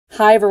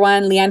Hi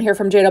everyone, Leanne here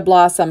from Jada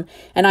Blossom,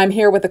 and I'm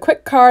here with a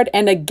quick card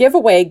and a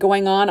giveaway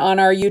going on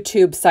our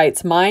YouTube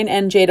sites, mine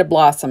and Jada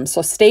Blossom.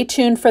 So stay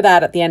tuned for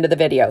that at the end of the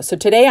video. So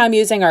today I'm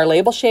using our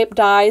label shape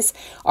dies,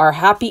 our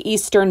Happy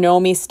Easter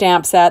Gnome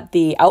stamp set,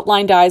 the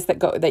outline dies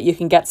that you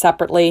can get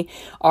separately,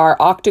 our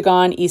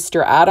Octagon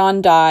Easter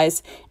add-on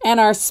dies,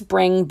 and our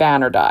spring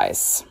banner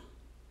dies.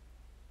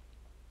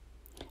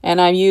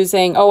 And I'm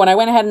using, and I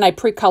went ahead and I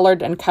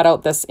pre-colored and cut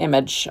out this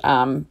image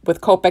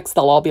with Copics.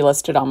 They'll all be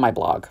listed on my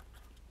blog.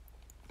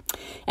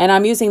 And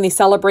I'm using the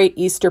Celebrate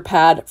Easter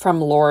pad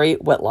from Lori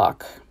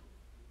Whitlock.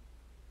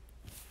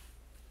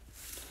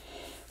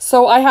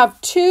 So I have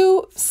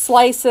two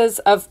slices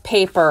of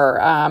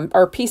paper,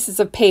 or pieces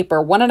of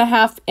paper,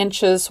 1.5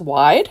 inches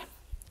wide.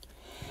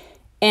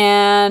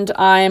 And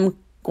I'm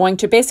going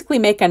to basically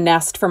make a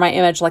nest for my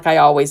image like I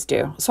always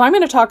do. So I'm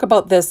going to talk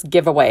about this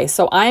giveaway.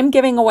 So I'm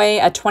giving away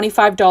a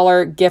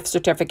 $25 gift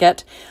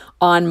certificate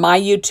on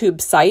my YouTube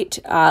site,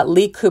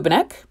 Lee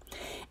Kubinick,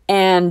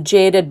 and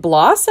Jaded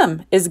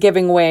Blossom is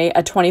giving away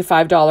a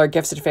 $25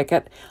 gift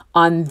certificate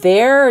on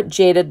their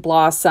Jaded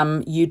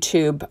Blossom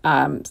YouTube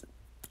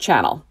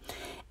channel.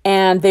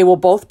 And they will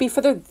both be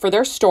for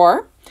their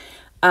store.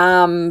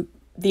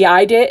 The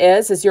idea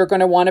is you're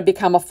going to want to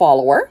become a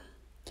follower.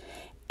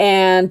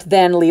 And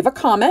then leave a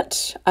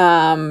comment,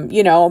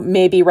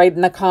 maybe write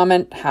in the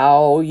comment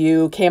how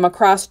you came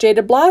across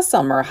Jada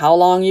Blossom or how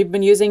long you've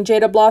been using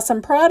Jada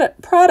Blossom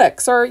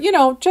products, or,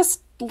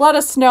 just let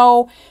us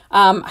know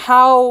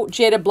how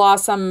Jada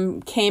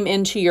Blossom came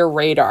into your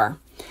radar.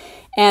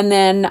 And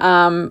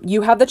then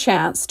you have the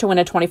chance to win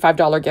a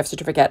 $25 gift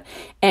certificate.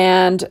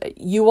 And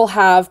you will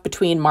have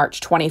between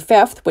March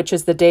 25th, which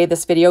is the day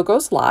this video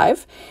goes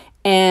live,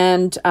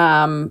 and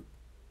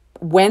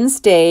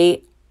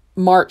Wednesday,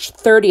 March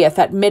 30th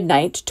at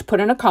midnight to put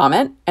in a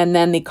comment, and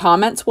then the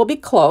comments will be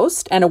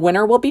closed and a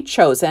winner will be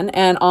chosen.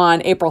 And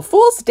on April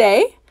Fool's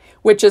Day,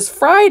 which is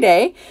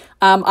Friday,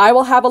 I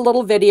will have a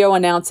little video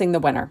announcing the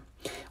winner.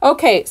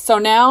 Okay, so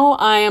now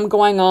I am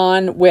going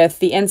on with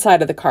the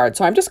inside of the card.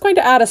 So I'm just going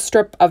to add a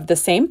strip of the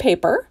same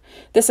paper.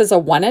 This is a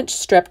 1-inch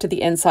strip to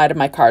the inside of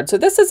my card. So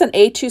this is an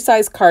A2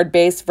 size card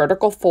base,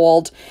 vertical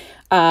fold,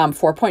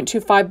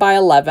 4.25 by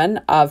 11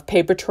 of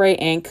Paper Tray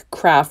Ink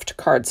craft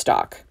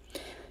cardstock.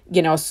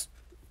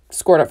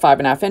 Scored at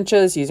 5.5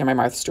 inches using my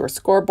Martha Stewart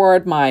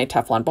scoreboard, my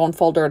Teflon bone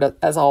folder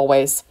as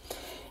always.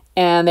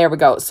 And there we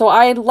go. So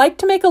I like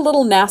to make a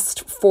little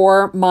nest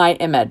for my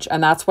image,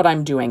 and that's what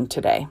I'm doing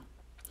today.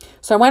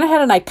 So I went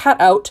ahead and I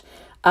cut out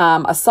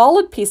a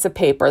solid piece of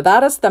paper.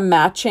 That is the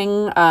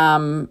matching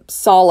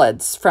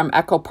solids from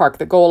Echo Park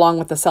that go along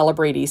with the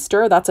Celebrate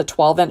Easter. That's a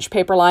 12-inch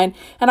paper line.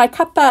 And I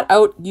cut that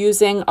out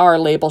using our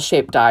label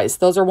shape dies.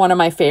 Those are one of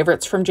my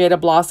favorites from Jada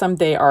Blossom.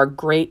 They are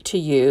great to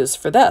use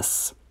for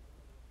this.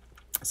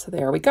 So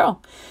there we go.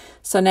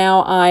 So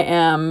now I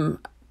am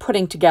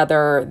putting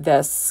together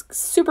this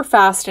super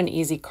fast and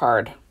easy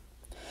card.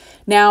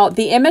 Now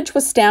the image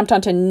was stamped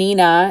onto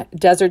Nina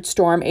Desert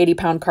Storm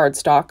 80-pound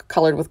cardstock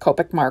colored with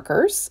Copic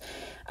markers.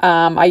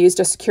 I used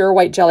a secure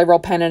white jelly roll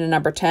pen and a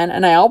number 10,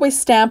 and I always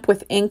stamp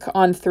with ink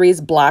on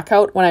 3's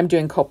blackout when I'm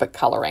doing Copic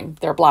coloring.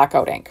 They're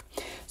blackout ink.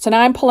 So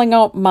now I'm pulling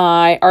out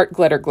my art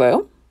glitter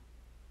glue.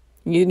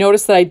 You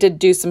notice that I did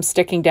do some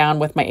sticking down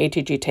with my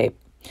ATG tape.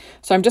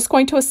 So I'm just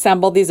going to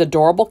assemble these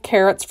adorable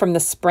carrots from the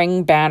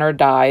spring banner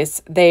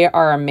dies. They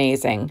are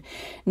amazing.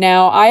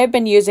 Now, I have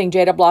been using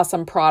Jada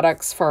Blossom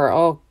products for,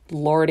 oh,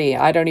 Lordy,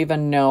 I don't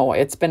even know.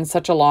 It's been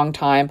such a long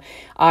time.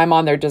 I'm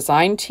on their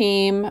design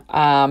team,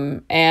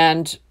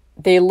 and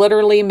they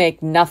literally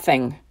make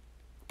nothing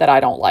that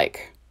I don't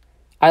like.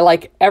 I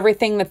like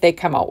everything that they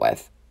come out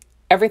with.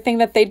 Everything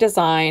that they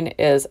design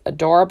is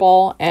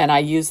adorable, and I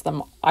use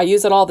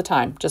it all the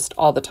time, just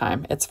all the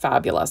time. It's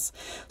fabulous.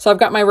 So I've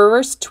got my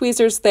reverse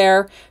tweezers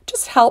there.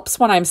 Just helps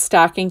when I'm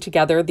stacking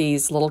together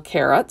these little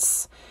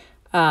carrots.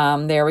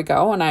 There we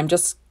go. And I'm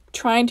just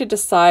trying to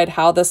decide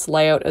how this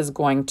layout is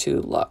going to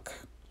look.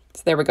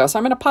 So there we go. So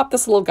I'm going to pop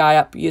this little guy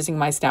up using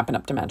my Stampin'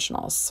 Up!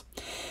 Dimensionals.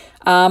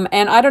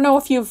 And I don't know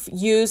if you've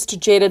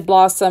used Jaded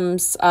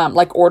Blossom's,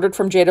 ordered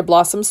from Jaded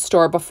Blossom's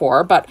store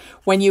before, but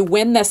when you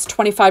win this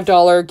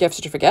 $25 gift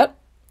certificate,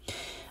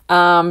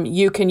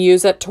 you can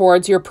use it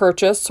towards your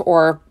purchase,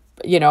 or,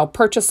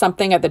 purchase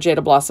something at the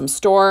Jada Blossom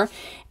store,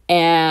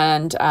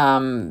 and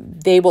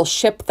they will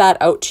ship that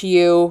out to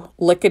you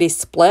lickety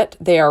split.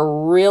 They are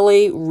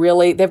really,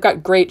 really, they've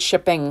got great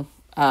shipping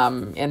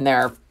in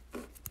their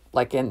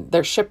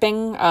their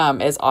shipping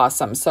is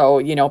awesome.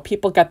 So,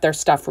 people get their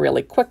stuff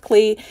really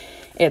quickly.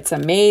 It's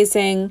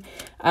amazing.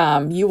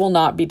 You will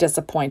not be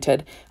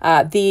disappointed.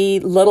 The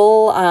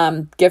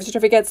little gift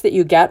certificates that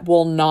you get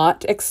will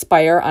not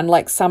expire,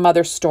 unlike some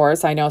other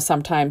stores. I know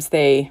sometimes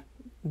they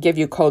give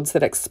you codes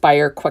that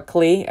expire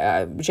quickly.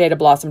 Jada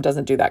Blossom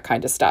doesn't do that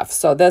kind of stuff.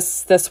 So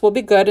this will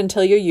be good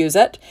until you use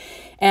it.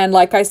 And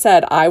like I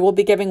said, I will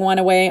be giving one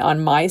away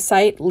on my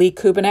site, Lee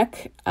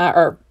Kubinick,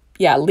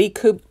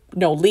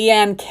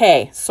 Leanne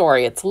K.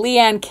 Sorry, it's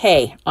Leanne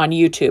K on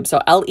YouTube. So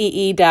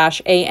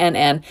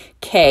Leann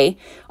K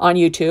on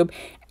YouTube.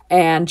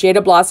 And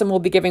Jada Blossom will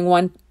be giving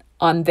one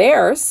on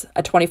theirs,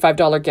 a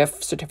 $25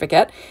 gift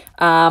certificate,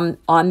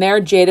 on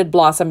their Jaded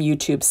Blossom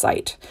YouTube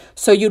site.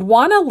 So you'd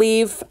want to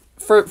leave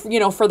for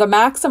the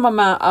maximum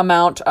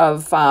amount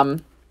of,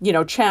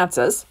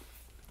 chances,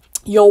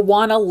 you'll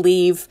want to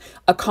leave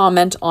a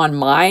comment on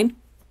my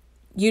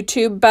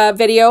YouTube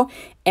video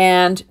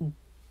and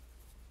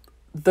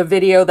the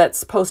video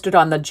that's posted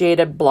on the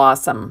Jaded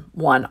Blossom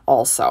one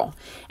also.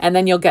 And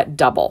then you'll get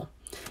double.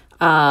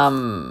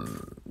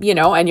 And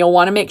you'll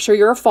want to make sure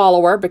you're a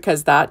follower,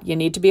 because you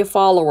need to be a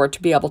follower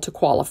to be able to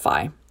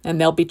qualify.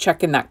 And they'll be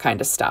checking that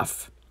kind of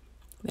stuff.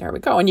 There we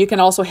go. And you can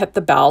also hit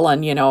the bell,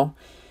 and,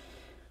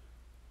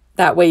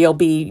 that way you'll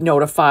be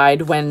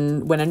notified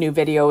when a new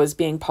video is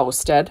being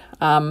posted.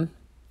 And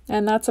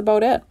that's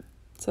about it.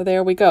 So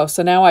there we go.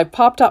 So now I've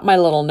popped up my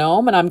little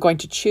gnome, and I'm going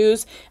to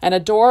choose an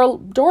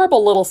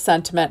adorable little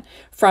sentiment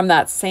from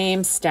that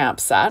same stamp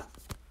set.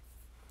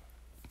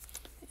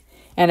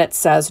 And it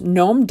says,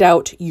 "Gnome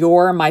Doubt,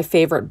 you're my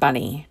favorite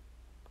bunny,"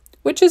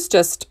 which is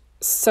just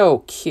so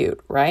cute,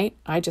 right?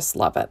 I just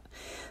love it.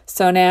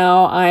 So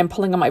now I'm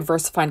pulling on my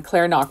VersaFine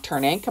Clear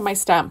Nocturne ink and my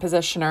stamp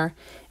positioner,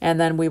 and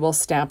then we will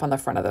stamp on the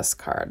front of this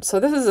card.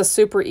 So this is a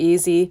super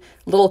easy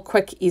little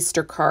quick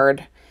Easter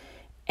card,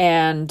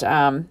 and,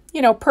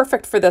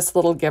 perfect for this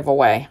little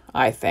giveaway,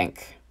 I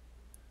think.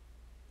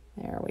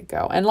 There we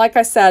go. And like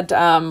I said,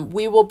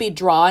 we will be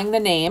drawing the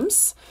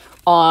names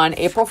on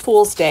April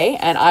Fool's Day,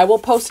 and I will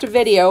post a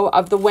video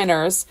of the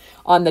winners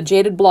on the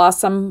Jaded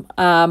Blossom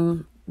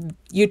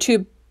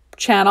YouTube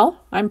channel.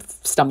 I'm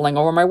stumbling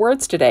over my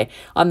words today.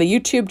 On the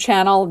YouTube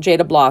channel,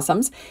 Jaded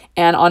Blossoms,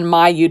 and on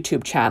my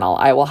YouTube channel.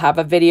 I will have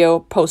a video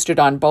posted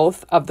on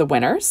both of the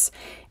winners,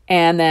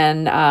 and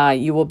then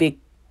you will be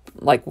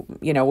we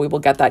will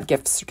get that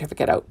gift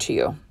certificate out to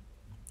you.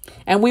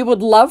 And we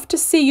would love to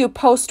see you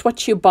post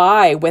what you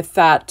buy with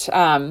that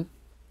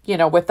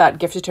with that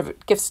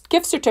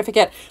gift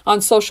certificate on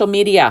social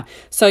media.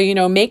 So,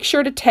 make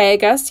sure to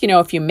tag us.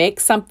 If you make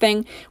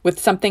something with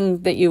something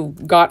that you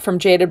got from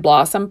Jaded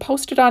Blossom,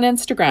 post it on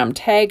Instagram,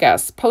 tag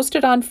us, post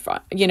it on,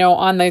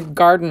 on the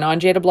garden, on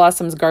Jaded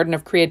Blossom's Garden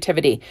of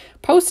Creativity.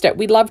 Post it.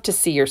 We'd love to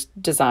see your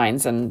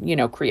designs and,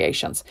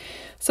 creations.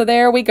 So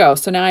there we go.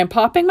 So now I'm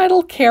popping my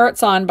little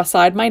carrots on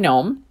beside my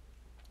gnome.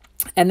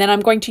 And then I'm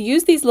going to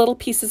use these little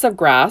pieces of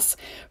grass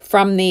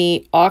from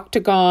the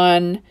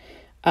Octagon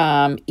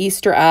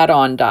Easter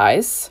add-on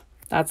dies.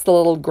 That's the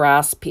little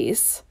grass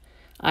piece.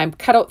 I'm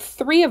cut out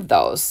 3 of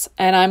those,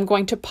 and I'm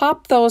going to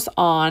pop those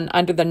on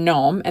under the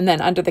gnome, and then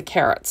under the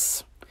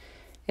carrots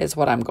is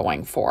what I'm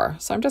going for.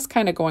 So I'm just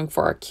kind of going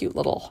for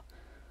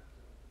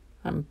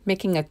I'm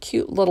making a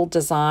cute little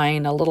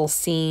design, a little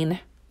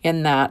scene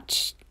in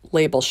that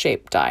label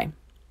shape die.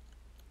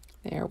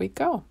 There we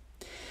go.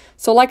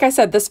 So like I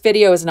said, this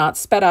video is not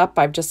sped up.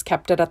 I've just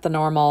kept it at the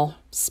normal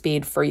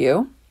speed for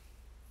you.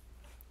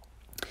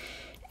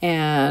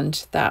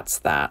 And that's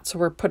that. So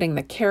we're putting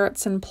the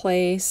carrots in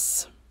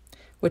place,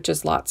 which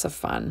is lots of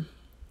fun.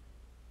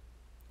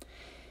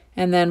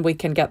 And then we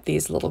can get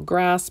these little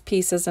grass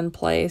pieces in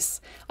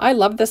place. I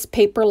love this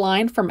paper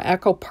line from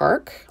Echo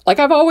Park. Like,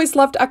 I've always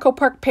loved Echo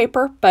Park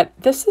paper, but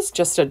this is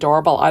just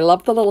adorable. I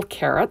love the little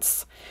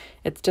carrots.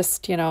 It's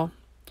just,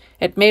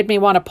 it made me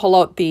want to pull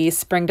out the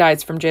spring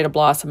dies from Jaded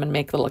Blossom and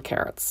make little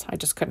carrots. I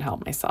just couldn't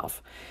help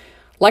myself.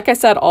 Like I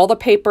said, all the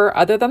paper,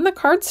 other than the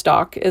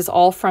cardstock, is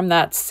all from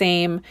that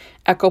same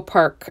Echo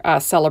Park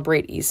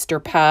Celebrate Easter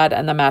pad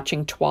and the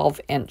matching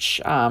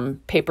 12-inch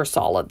paper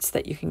solids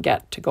that you can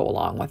get to go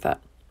along with it.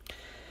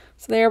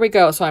 So there we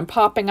go. So I'm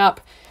popping up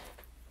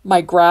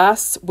my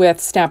grass with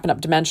Stampin'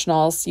 Up!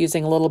 Dimensionals,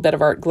 using a little bit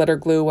of art glitter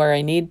glue where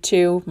I need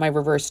to, my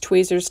reverse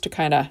tweezers to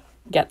kind of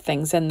get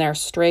things in there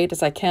straight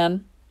as I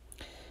can.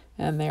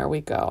 And there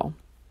we go.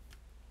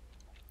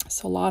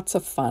 So lots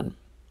of fun.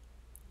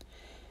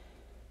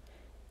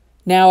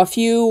 Now, if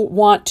you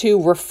want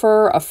to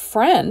refer a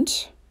friend,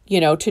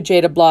 to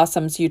Jaded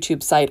Blossom's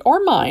YouTube site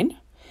or mine,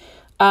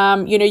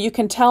 you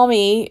can tell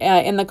me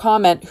in the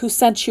comment who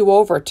sent you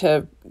over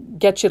to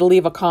get you to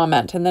leave a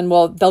comment, and then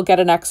they'll get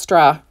an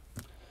extra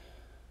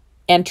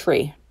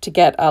entry to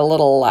get a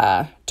little,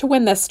 to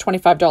win this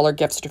 $25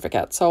 gift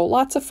certificate. So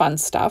lots of fun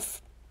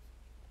stuff.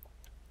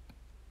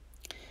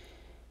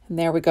 And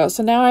there we go.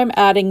 So now I'm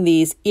adding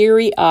these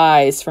eerie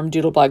eyes from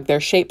Doodlebug. They're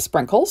shape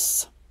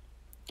sprinkles.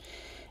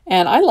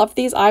 And I love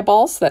these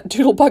eyeballs that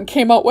Doodlebug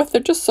came out with.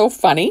 They're just so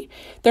funny.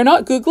 They're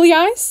not googly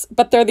eyes,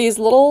 but they're these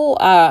little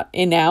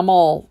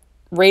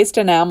raised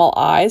enamel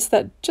eyes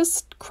that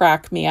just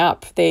crack me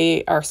up.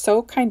 They are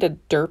so kind of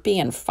derpy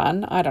and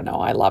fun. I don't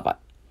know. I love it.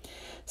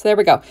 So there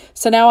we go.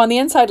 So now on the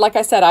inside, like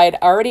I said, I had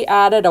already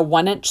added a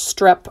 1-inch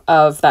strip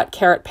of that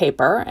carrot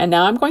paper. And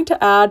now I'm going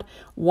to add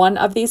one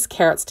of these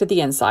carrots to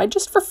the inside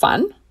just for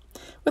fun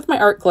with my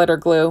art glitter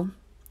glue.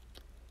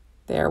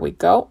 There we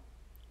go.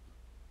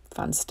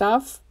 Fun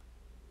stuff.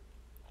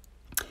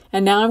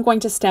 And now I'm going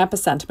to stamp a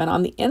sentiment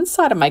on the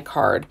inside of my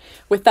card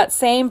with that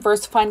same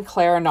VersaFine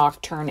Clear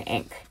Nocturne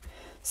ink.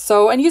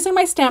 So, and using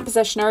my stamp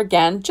positioner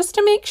again, just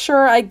to make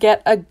sure I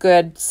get a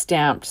good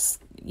stamped,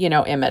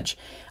 image.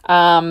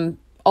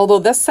 Although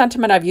this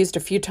sentiment I've used a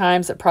few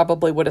times, it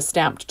probably would have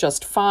stamped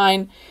just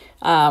fine,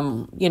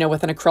 you know,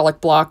 with an acrylic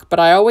block. But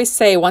I always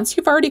say, once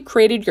you've already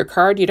created your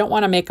card, you don't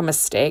want to make a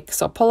mistake.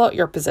 So pull out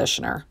your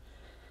positioner.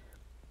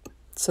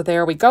 So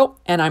there we go.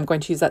 And I'm going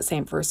to use that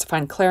same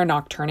VersaFine Clair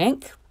Nocturne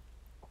ink.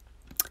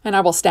 And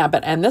I will stamp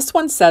it. And this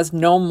one says,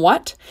 Gnome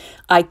what?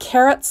 I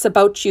carrots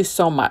about you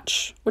so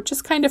much. Which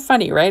is kind of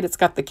funny, right? It's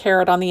got the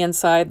carrot on the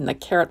inside and the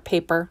carrot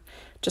paper.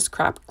 Just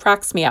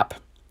cracks me up.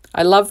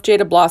 I love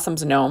Jaded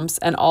Blossom's gnomes,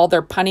 and all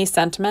their punny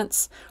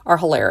sentiments are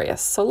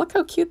hilarious. So look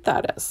how cute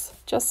that is.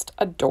 Just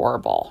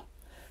adorable.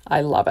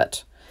 I love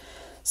it.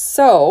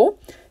 So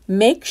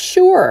make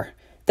sure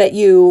that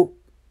you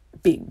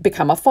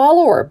become a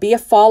follower. Be a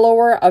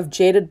follower of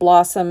Jaded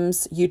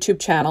Blossom's YouTube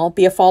channel.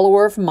 Be a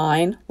follower of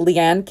mine,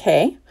 Leanne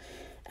K,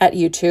 at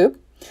YouTube.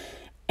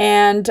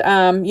 And,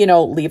 you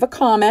know, leave a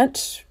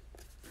comment.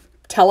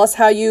 Tell us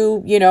how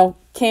you know,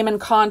 came in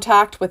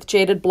contact with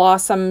Jaded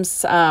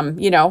Blossom's,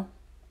 you know,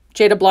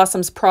 Jaded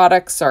Blossom's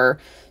products, or,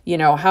 you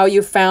know, how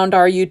you found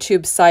our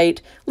YouTube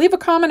site. Leave a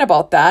comment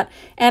about that.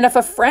 And if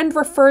a friend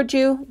referred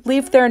you,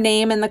 leave their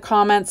name in the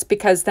comments,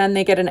 because then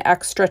they get an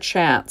extra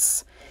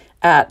chance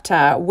at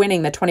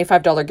winning the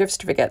 $25 gift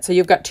certificate. So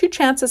you've got 2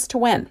 chances to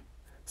win.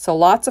 So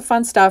lots of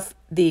fun stuff.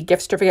 The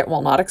gift certificate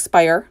will not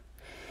expire.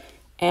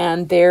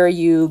 And there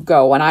you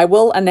go. And I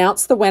will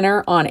announce the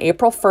winner on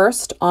April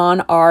 1st on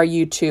our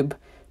YouTube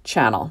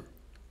channel.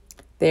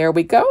 There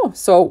we go.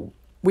 So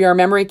we are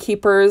memory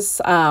keepers,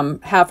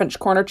 half-inch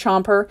corner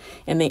chomper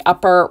in the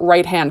upper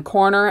right-hand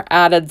corner.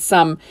 Added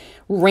some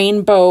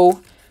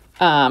rainbow,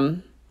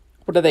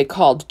 what are they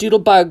called?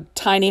 Doodlebug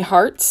tiny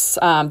hearts.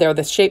 They're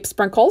the shape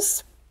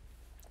sprinkles.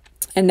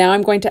 And now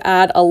I'm going to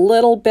add a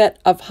little bit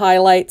of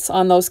highlights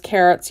on those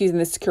carrots using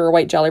the Secure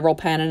White Jelly Roll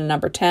pen in a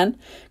number 10,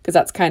 because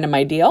that's kind of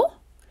my deal.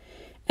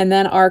 And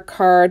then our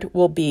card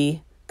will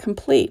be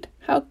complete.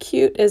 How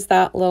cute is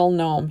that little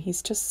gnome?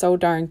 He's just so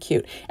darn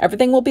cute.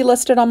 Everything will be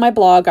listed on my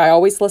blog. I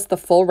always list the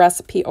full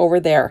recipe over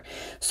there.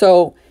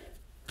 So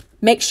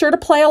make sure to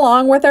play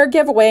along with our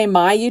giveaway,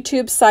 my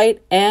YouTube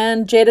site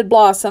and Jaded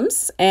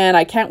Blossoms. And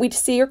I can't wait to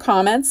see your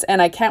comments.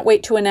 And I can't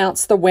wait to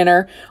announce the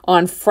winner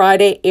on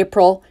Friday,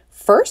 April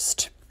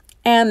 1st.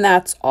 And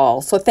that's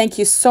all. So thank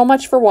you so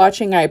much for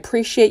watching. I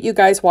appreciate you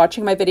guys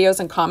watching my videos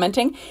and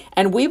commenting.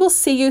 And we will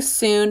see you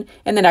soon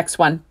in the next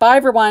one. Bye,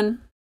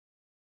 everyone.